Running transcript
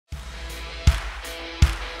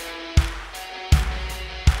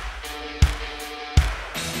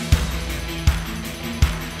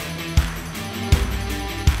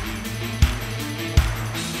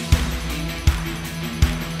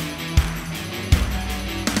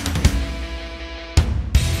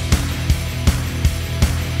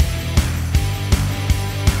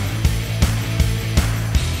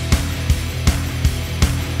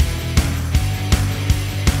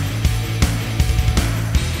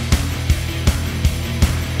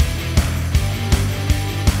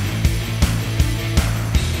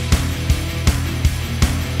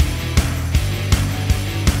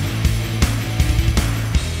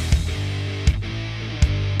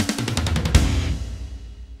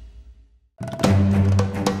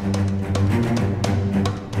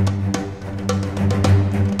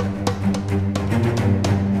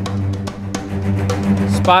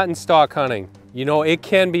Spot and stalk hunting. You know, it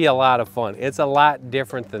can be a lot of fun. It's a lot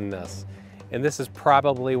different than this. And this is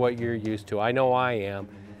probably what you're used to. I know I am.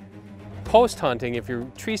 Post hunting, if you're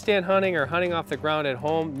tree stand hunting or hunting off the ground at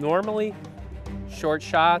home, normally short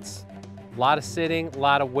shots, a lot of sitting, a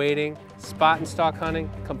lot of waiting. Spot and stalk hunting,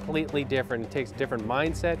 completely different. It takes a different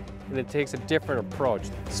mindset and it takes a different approach.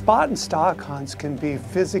 Spot and stalk hunts can be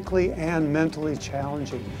physically and mentally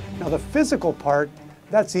challenging. Now the physical part,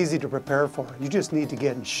 that's easy to prepare for. You just need to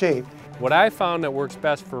get in shape. What I found that works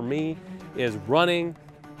best for me is running,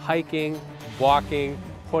 hiking, walking,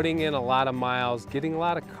 putting in a lot of miles, getting a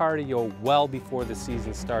lot of cardio well before the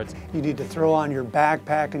season starts. You need to throw on your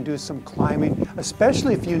backpack and do some climbing,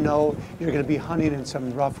 especially if you know you're going to be hunting in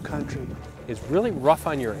some rough country. It's really rough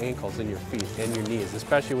on your ankles and your feet and your knees,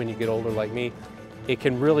 especially when you get older like me. It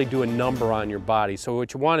can really do a number on your body. So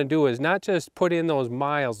what you want to do is not just put in those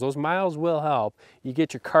miles will help. You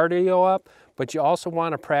get your cardio up, but you also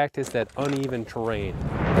want to practice that uneven terrain.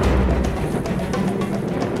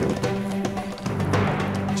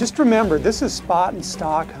 Just remember, this is spot and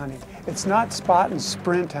stalk hunting. It's not spot and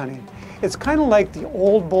sprint hunting. It's kind of like the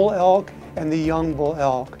old bull elk and the young bull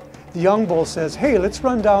elk. The young bull says, hey, let's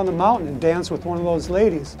run down the mountain and dance with one of those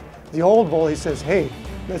ladies. The old bull, he says, hey,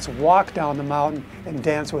 let's walk down the mountain and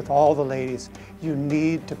dance with all the ladies. You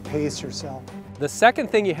need to pace yourself. The second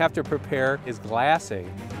thing you have to prepare is glassing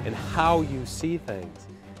and how you see things.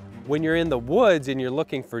 When you're in the woods and you're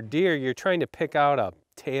looking for deer, you're trying to pick out a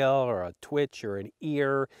tail or a twitch or an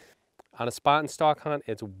ear. On a spot and stalk hunt,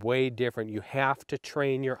 it's way different. You have to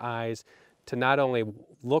train your eyes to not only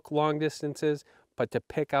look long distances, but to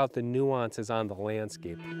pick out the nuances on the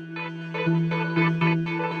landscape.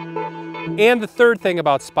 And the third thing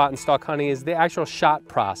about spot and stalk hunting is the actual shot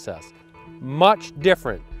process. Much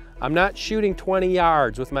different. I'm not shooting 20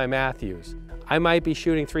 yards with my Matthews. I might be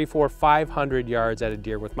shooting 300, 400, 500 yards at a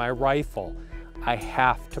deer with my rifle. I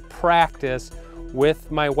have to practice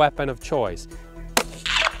with my weapon of choice.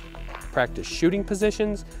 Practice shooting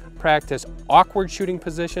positions, practice awkward shooting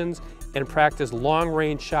positions, and practice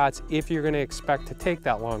long-range shots if you're going to expect to take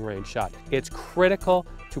that long-range shot. It's critical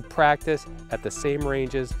to practice at the same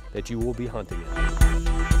ranges that you will be hunting in.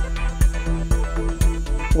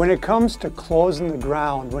 When it comes to closing the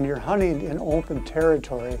ground, when you're hunting in open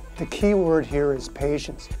territory, the key word here is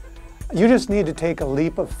patience. You just need to take a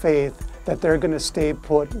leap of faith that they're going to stay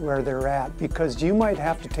put where they're at, because you might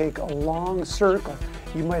have to take a long circle.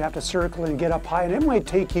 You might have to circle and get up high, and it might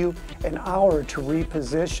take you an hour to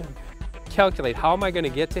reposition. Calculate how am I going to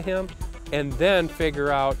get to him, and then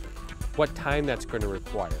figure out what time that's going to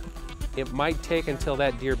require. It might take until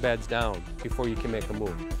that deer beds down before you can make a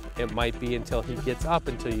move. It might be until he gets up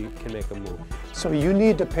until you can make a move. So you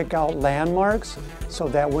need to pick out landmarks so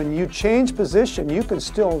that when you change position, you can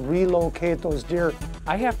still relocate those deer.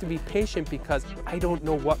 I have to be patient because I don't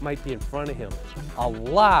know what might be in front of him. A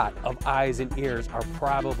lot of eyes and ears are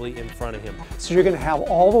probably in front of him. So you're going to have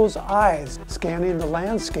all those eyes scanning the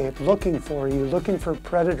landscape, looking for you, looking for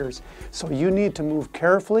predators. So you need to move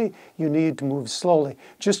carefully, you need to move slowly.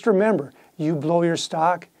 Just remember, you blow your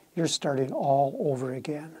stock, you're starting all over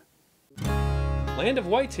again. Land of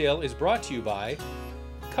Whitetail is brought to you by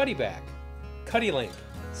Cuddyback, CuddyLink,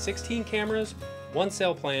 16 cameras, 1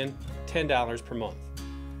 cell plan, $10 per month.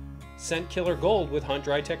 Scent Killer Gold with Hunt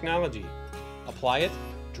Dry technology. Apply it,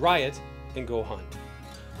 dry it, and go hunt.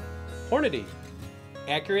 Hornady,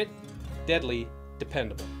 accurate, deadly,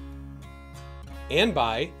 dependable. And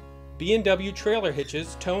by B&W Trailer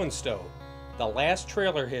Hitches Tow and Stow, the last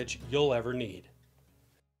trailer hitch you'll ever need.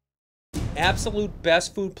 Absolute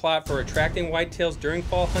best food plot for attracting whitetails during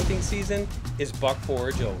fall hunting season is buck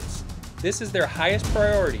forage oats. This is their highest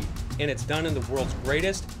priority, and it's done in the world's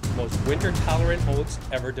greatest, most winter-tolerant oats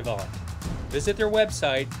ever developed. Visit their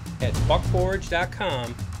website at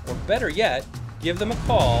buckforage.com, or better yet, give them a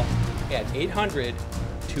call at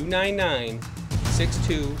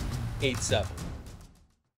 800-299-6287.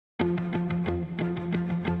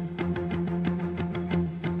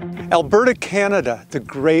 Alberta, Canada, the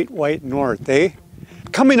Great White North, eh?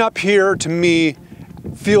 Coming up here to me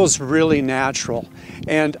feels really natural.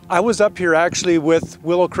 And I was up here actually with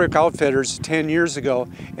Willow Creek Outfitters 10 years ago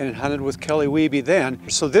and hunted with Kelly Wiebe then.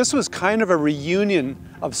 So this was kind of a reunion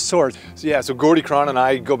of sorts. So Gordy Cron and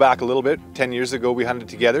I go back a little bit. 10 years ago we hunted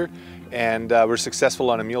together and we're successful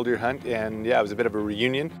on a mule deer hunt, and yeah, it was a bit of a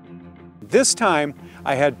reunion. This time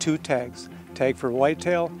I had 2 tags. Tag for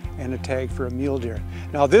whitetail and a tag for a mule deer.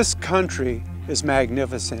 Now this country is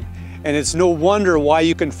magnificent, And it's no wonder why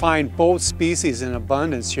you can find both species in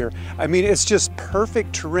abundance here. I mean, it's just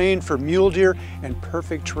perfect terrain for mule deer and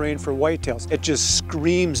perfect terrain for whitetails. It just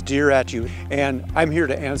screams deer at you, and I'm here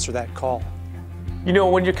to answer that call. You know,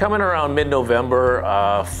 when you're coming around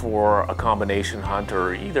mid-November for a combination hunt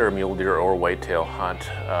or either a mule deer or whitetail hunt,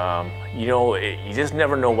 you know, you just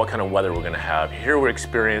never know what kind of weather we're going to have. Here we're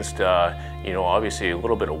experienced, you know, obviously a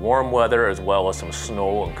little bit of warm weather as well as some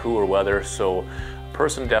snow and cooler weather. So a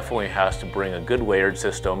person definitely has to bring a good layered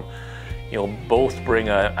system. You know, both bring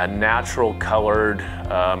a natural colored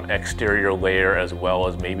exterior layer as well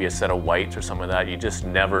as maybe a set of whites or some of that. You just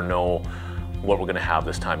never know what we're going to have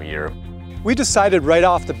this time of year. We decided right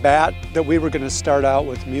off the bat that we were going to start out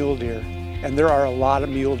with mule deer. And there are a lot of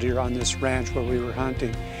mule deer on this ranch where we were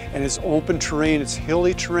hunting. And it's open terrain, it's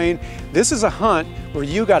hilly terrain. This is a hunt where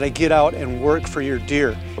you got to get out and work for your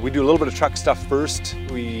deer. We do a little bit of truck stuff first.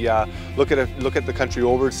 We look at the country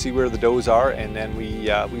over, see where the does are, and then we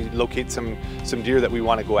locate some deer that we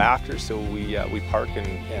want to go after. So we park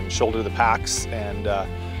and shoulder the packs and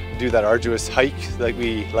do that arduous hike like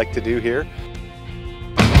we like to do here.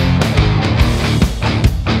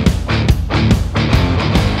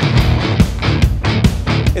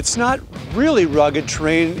 It's not really rugged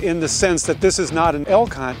terrain in the sense that this is not an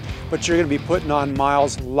elk hunt, but you're going to be putting on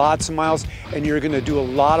miles, lots of miles, and you're going to do a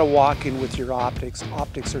lot of walking with your optics.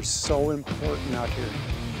 Optics are so important out here.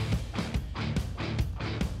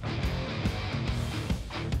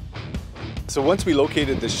 So once we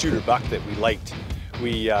located the shooter buck that we liked,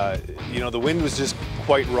 you know, the wind was just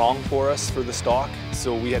quite wrong for us for the stalk,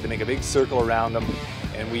 so we had to make a big circle around them,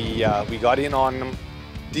 and we got in on them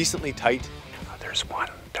decently tight. There's one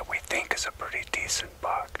that we think is a pretty decent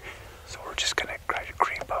buck, so we're just going to try to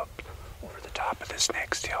creep up over the top of this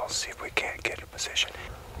next hill, see if we can't get a position.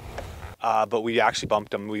 But we actually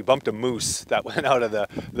bumped them. We bumped a moose that went out of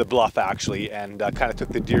the bluff actually, and kind of took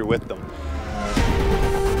the deer with them.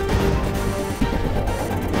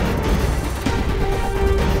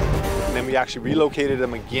 And then we actually relocated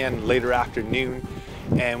them again later afternoon,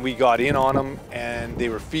 and we got in on them, and they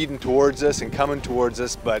were feeding towards us and coming towards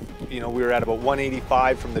us, but you know, we were at about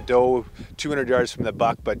 185 from the doe, 200 yards from the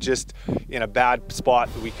buck, but just in a bad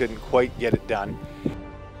spot that we couldn't quite get it done.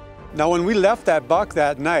 Now when we left that buck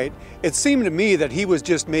that night, it seemed to me that he was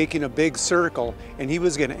just making a big circle and he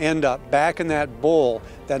was going to end up back in that bowl,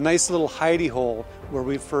 that nice little hidey hole where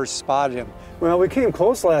we first spotted him. Well, we came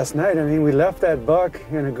close last night. I mean, we left that buck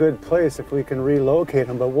in a good place if we can relocate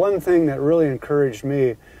him. But one thing that really encouraged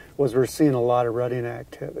me was we're seeing a lot of rutting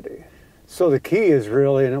activity. So the key is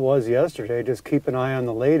really, and it was yesterday, just keep an eye on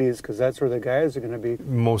the ladies because that's where the guys are going to be.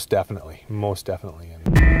 Most definitely, most definitely.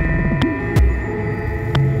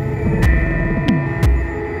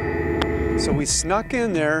 So we snuck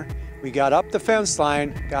in there, we got up the fence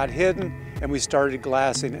line, got hidden, and we started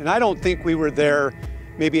glassing. And I don't think we were there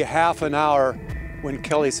maybe a half an hour when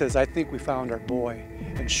Kelly says, I think we found our boy.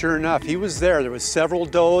 And sure enough, he was there. There was several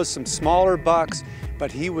does, some smaller bucks,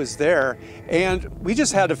 but he was there. And we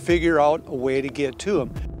just had to figure out a way to get to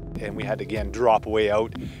him. And we had to again drop way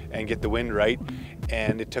out and get the wind right.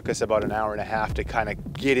 And it took us about an hour and a half to kind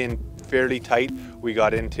of get in fairly tight. We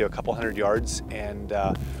got into a couple hundred yards, and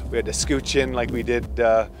we had to scooch in like we did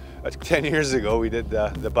 10 years ago. We did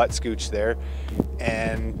the butt scooch there,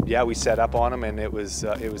 and yeah, we set up on them, and it was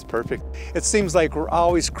perfect. It seems like we're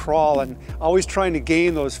always crawling, always trying to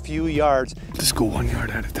gain those few yards. Just go 1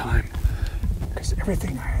 yard at a time, because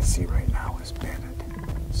everything I see right now is bedded,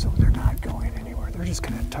 so they're not going anywhere. They're just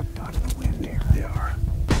kind of tucked out of the wind here. They are.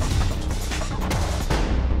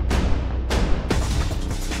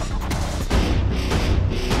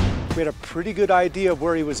 We had a pretty good idea of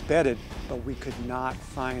where he was bedded, but we could not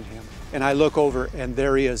find him. And I look over, and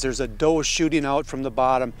there he is. There's a doe shooting out from the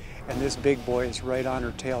bottom, and this big boy is right on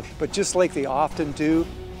her tail. But just like they often do,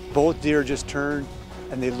 both deer just turned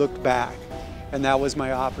and they looked back. And that was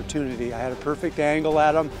my opportunity. I had a perfect angle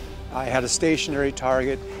at him. I had a stationary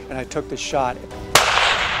target, and I took the shot.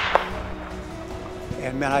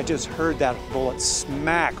 And man, I just heard that bullet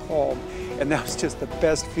smack home. And that was just the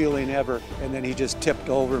best feeling ever. And then he just tipped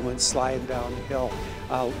over and went sliding down the hill.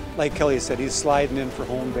 Like Kelly said, he's sliding in for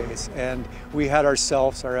home base. And we had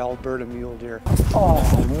ourselves our Alberta mule deer. Oh,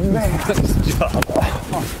 man. Nice job.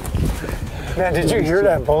 Man, did you hear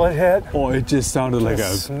that bullet hit? Oh, it just sounded like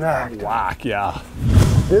a smack. whack, yeah.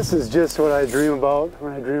 This is just what I dream about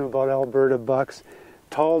when I dream about Alberta bucks.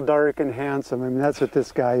 Tall, dark, and handsome. I mean, that's what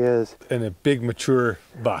this guy is. And a big, mature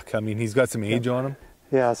buck. I mean, he's got some age on him.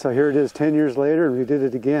 Yeah, so here it is 10 years later, and we did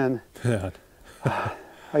it again. Yeah.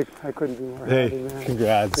 I couldn't be more happy, man.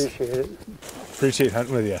 Congrats. Appreciate it. Appreciate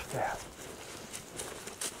hunting with you. Yeah.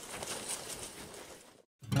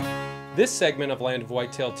 This segment of Land of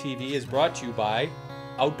Whitetail TV is brought to you by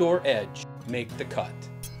Outdoor Edge. Make the cut.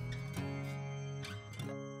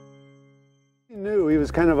 He knew he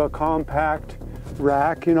was kind of a compact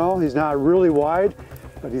rack, you know. He's not really wide,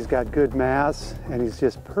 but he's got good mass and he's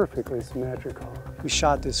just perfectly symmetrical. We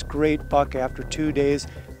shot this great buck after 2 days.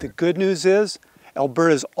 The good news is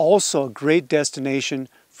Alberta is also a great destination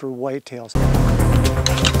for whitetails.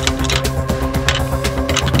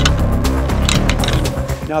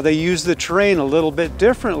 Now they use the terrain a little bit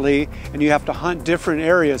differently and you have to hunt different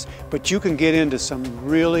areas, but you can get into some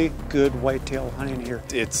really good whitetail hunting here.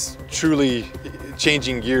 It's truly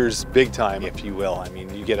changing gears big time, if you will. I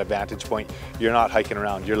mean, you get a vantage point, you're not hiking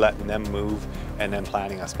around, you're letting them move and then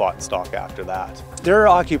planting a spot and stalk after that. They're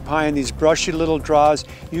occupying these brushy little draws.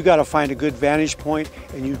 You got to find a good vantage point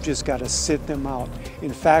and you just got to sit them out.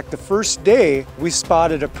 In fact, the first day we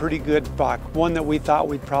spotted a pretty good buck, one that we thought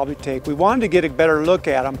we'd probably take. We wanted to get a better look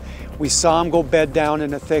at him. We saw him go bed down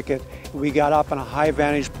in a thicket. We got up on a high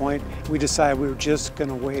vantage point. We decided we were just going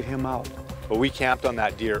to wait him out. But we camped on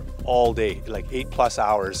that deer all day, like 8+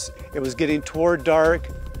 hours. It was getting toward dark.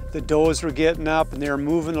 The does were getting up and they were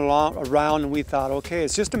moving around and we thought, okay,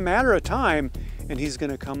 it's just a matter of time and he's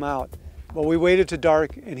gonna come out. Well, we waited to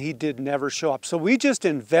dark and he did never show up. So we just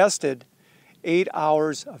invested 8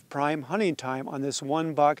 hours of prime hunting time on this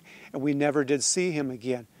one buck and we never did see him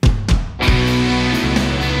again.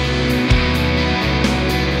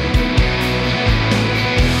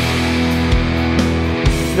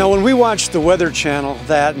 Now, when we watched the Weather Channel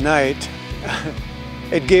that night,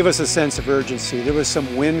 it gave us a sense of urgency. There was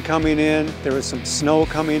some wind coming in, there was some snow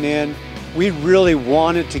coming in. We really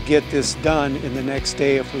wanted to get this done in the next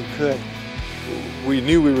day if we could. We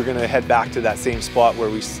knew we were going to head back to that same spot where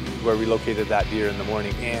we located that deer in the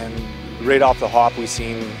morning, and right off the hop we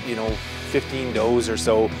seen, you know, 15 does or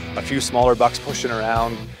so, a few smaller bucks pushing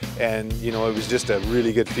around, and you know, it was just a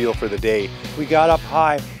really good feel for the day. We got up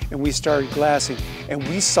high and we started glassing and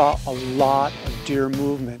we saw a lot of deer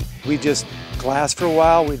movement. We just glassed for a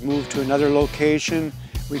while, we'd move to another location,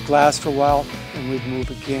 we'd glass for a while and we'd move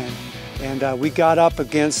again. And we got up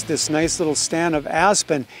against this nice little stand of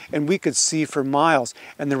aspen and we could see for miles.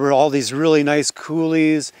 And there were all these really nice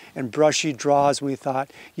coulees and brushy draws. And we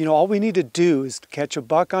thought, you know, all we need to do is catch a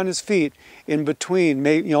buck on his feet in between,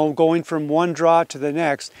 maybe, you know, going from one draw to the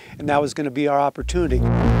next, and that was going to be our opportunity.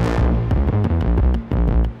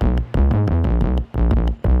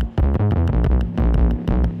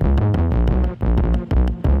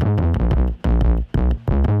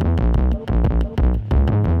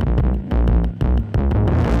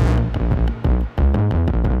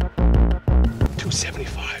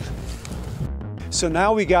 So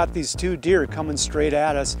now we got these two deer coming straight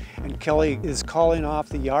at us and Kelly is calling off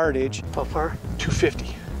the yardage. How far?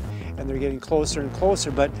 250. And they're getting closer and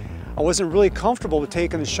closer, but I wasn't really comfortable with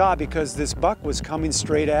taking the shot because this buck was coming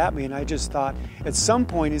straight at me and I just thought at some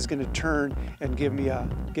point he's going to turn and give me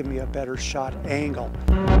a better shot angle.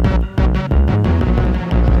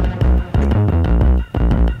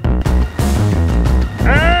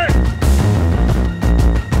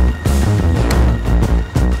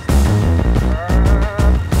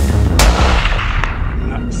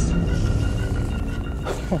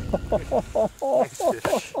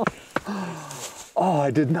 Oh,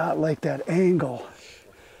 I did not like that angle.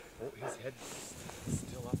 Oh, his head's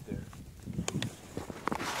still up there.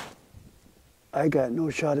 I got no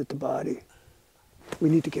shot at the body. We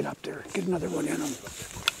need to get up there, get another one in him.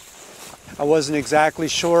 I wasn't exactly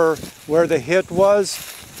sure where the hit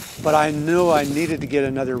was, but I knew I needed to get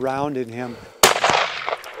another round in him.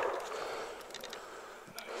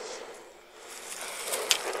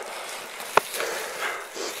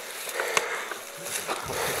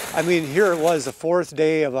 I mean, here it was the 4th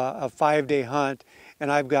day of a 5-day hunt,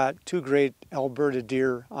 and I've got 2 great Alberta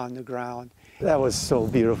deer on the ground. That was so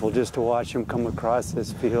beautiful just to watch him come across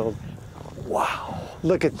this field. Wow,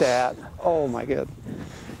 look at that. Oh my God.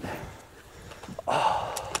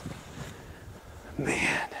 Oh,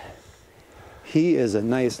 man. He is a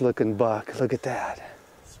nice looking buck. Look at that.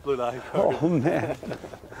 Split eye card. Oh man.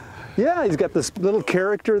 Yeah, he's got this little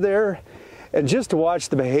character there. And just to watch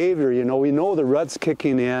the behavior, you know, we know the rut's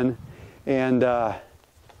kicking in, and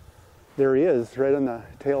there he is, right on the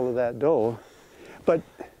tail of that doe. But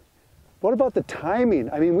what about the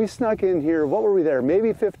timing? I mean, we snuck in here, what were we there,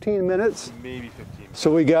 maybe 15 minutes? Maybe 15 minutes.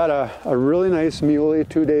 So we got a really nice muley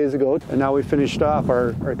 2 days ago, and now we finished off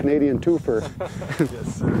our Canadian twofer.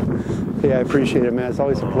 Yes, sir. Yeah, I appreciate it, man. It's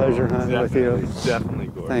always a pleasure hunting with you. Definitely,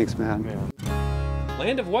 Gordon. Thanks, man.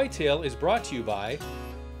 Land of Whitetail is brought to you by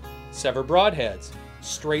Sever Broadheads,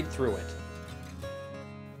 straight through it.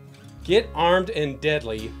 Get armed and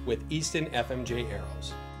deadly with Easton FMJ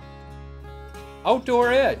arrows.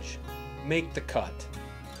 Outdoor Edge, make the cut.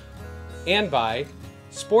 And by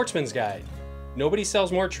Sportsman's Guide. Nobody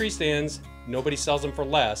sells more tree stands, nobody sells them for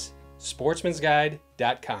less.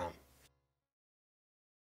 Sportsmansguide.com.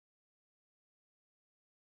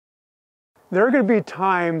 There are going to be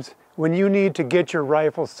times when you need to get your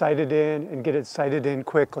rifle sighted in and get it sighted in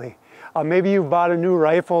quickly. Maybe you bought a new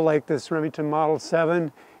rifle like this Remington Model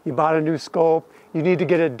 7, you bought a new scope, you need to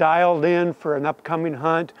get it dialed in for an upcoming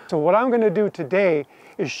hunt. So what I'm going to do today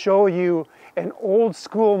is show you an old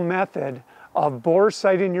school method of bore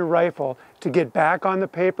sighting your rifle to get back on the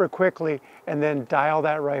paper quickly and then dial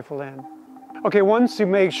that rifle in. Okay, once you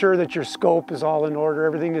make sure that your scope is all in order,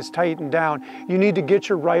 everything is tightened down, you need to get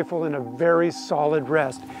your rifle in a very solid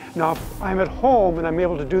rest. Now, if I'm at home and I'm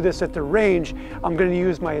able to do this at the range, I'm going to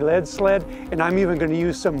use my lead sled, and I'm even going to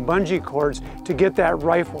use some bungee cords to get that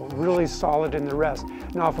rifle really solid in the rest.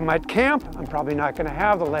 Now, if I'm at camp, I'm probably not going to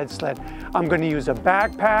have the lead sled. I'm going to use a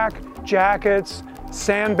backpack, jackets,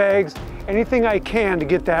 sandbags, anything I can to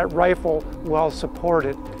get that rifle well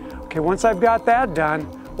supported. Okay, once I've got that done,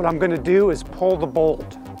 what I'm going to do is pull the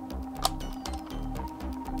bolt.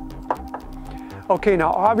 Okay,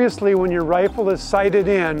 now obviously when your rifle is sighted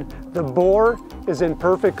in, the bore is in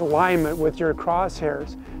perfect alignment with your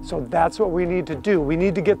crosshairs. So that's what we need to do. We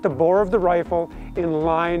need to get the bore of the rifle in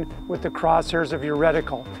line with the crosshairs of your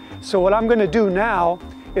reticle. So what I'm going to do now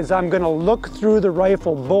is I'm going to look through the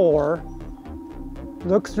rifle bore,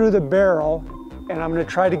 look through the barrel, and I'm going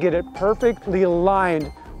to try to get it perfectly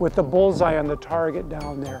aligned with the bullseye on the target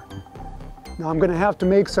down there. Now I'm going to have to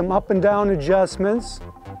make some up and down adjustments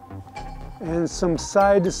and some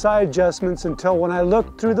side to side adjustments until when I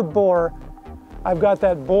look through the bore, I've got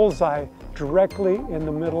that bullseye directly in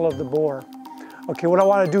the middle of the bore. Okay, what I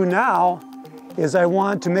want to do now is I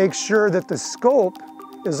want to make sure that the scope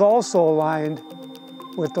is also aligned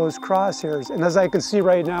with those crosshairs. And as I can see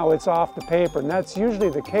right now, it's off the paper, and that's usually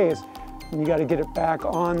the case. And you got to get it back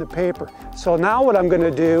on the paper. So now what I'm going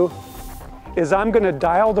to do is I'm going to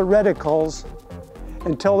dial the reticles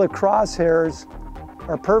until the crosshairs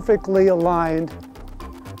are perfectly aligned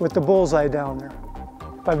with the bullseye down there.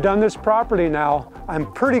 If I've done this properly now, I'm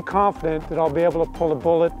pretty confident that I'll be able to pull a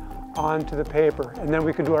bullet onto the paper, and then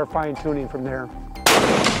we can do our fine tuning from there.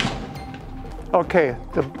 Okay,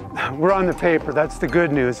 we're on the paper. That's the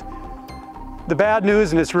good news. The bad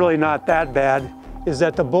news, and it's really not that bad, is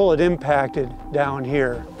that the bullet impacted down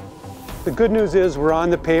here. The good news is we're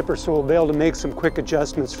on the paper, so we'll be able to make some quick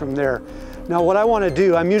adjustments from there. Now what I want to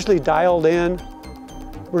do, I'm usually dialed in.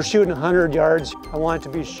 We're shooting 100 yards. I want it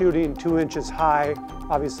to be shooting 2 inches high,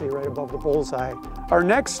 obviously right above the bullseye. Our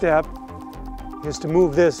next step is to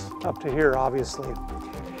move this up to here, obviously.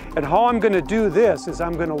 And how I'm going to do this is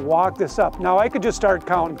I'm going to walk this up. Now I could just start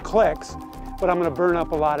counting clicks, but I'm going to burn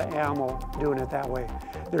up a lot of ammo doing it that way.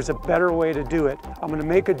 There's a better way to do it. I'm going to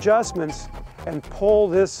make adjustments and pull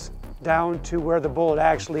this down to where the bullet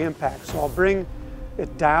actually impacts. So I'll bring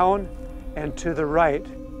it down and to the right.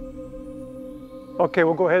 Okay,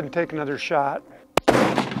 we'll go ahead and take another shot.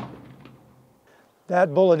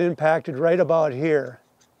 That bullet impacted right about here.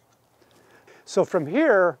 So from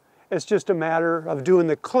here, it's just a matter of doing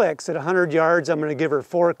the clicks. At 100 yards, I'm going to give her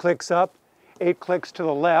 4 clicks up, 8 clicks to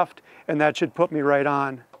the left, and that should put me right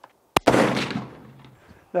on.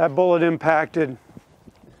 That bullet impacted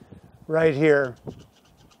right here.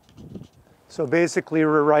 So basically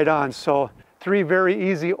we're right on. So 3 very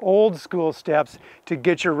easy old school steps to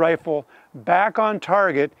get your rifle back on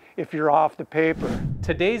target if you're off the paper.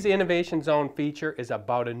 Today's Innovation Zone feature is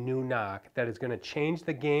about a new nock that is going to change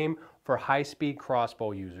the game for high-speed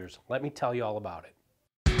crossbow users. Let me tell you all about it.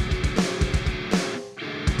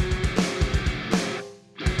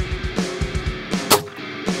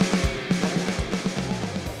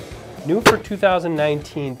 New for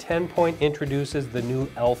 2019, 10-point introduces the new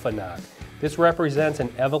Alpha Nock. This represents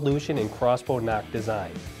an evolution in crossbow nock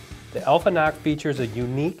design. The Alpha Nock features a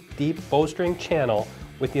unique, deep bowstring channel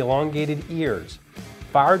with elongated ears,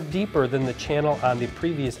 far deeper than the channel on the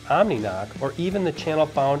previous Omni Nock or even the channel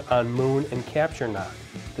found on Moon and Capture Nock.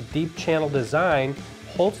 The deep channel design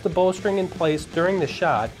holds the bowstring in place during the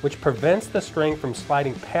shot, which prevents the string from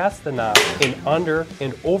sliding past the nock and under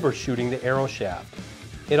and overshooting the arrow shaft.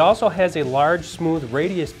 It also has a large, smooth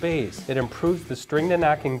radius base that improves the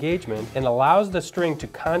string-to-nock engagement and allows the string to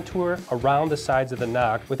contour around the sides of the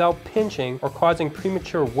nock without pinching or causing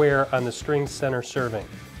premature wear on the string's center serving.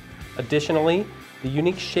 Additionally, the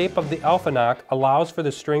unique shape of the Alpha Nock allows for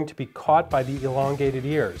the string to be caught by the elongated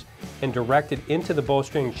ears and directed into the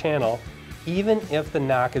bowstring channel even if the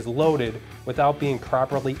nock is loaded without being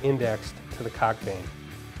properly indexed to the cock vane.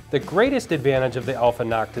 The greatest advantage of the Alpha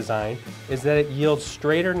nock design is that it yields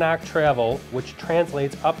straighter nock travel, which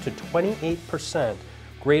translates up to 28%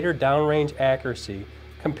 greater downrange accuracy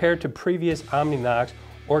compared to previous Omni nocks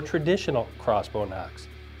or traditional crossbow nocks.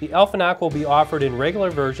 The Alpha nock will be offered in regular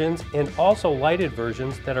versions and also lighted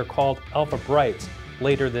versions that are called Alpha Brights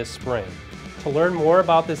later this spring. To learn more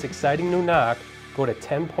about this exciting new nock, go to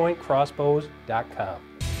 10pointcrossbows.com.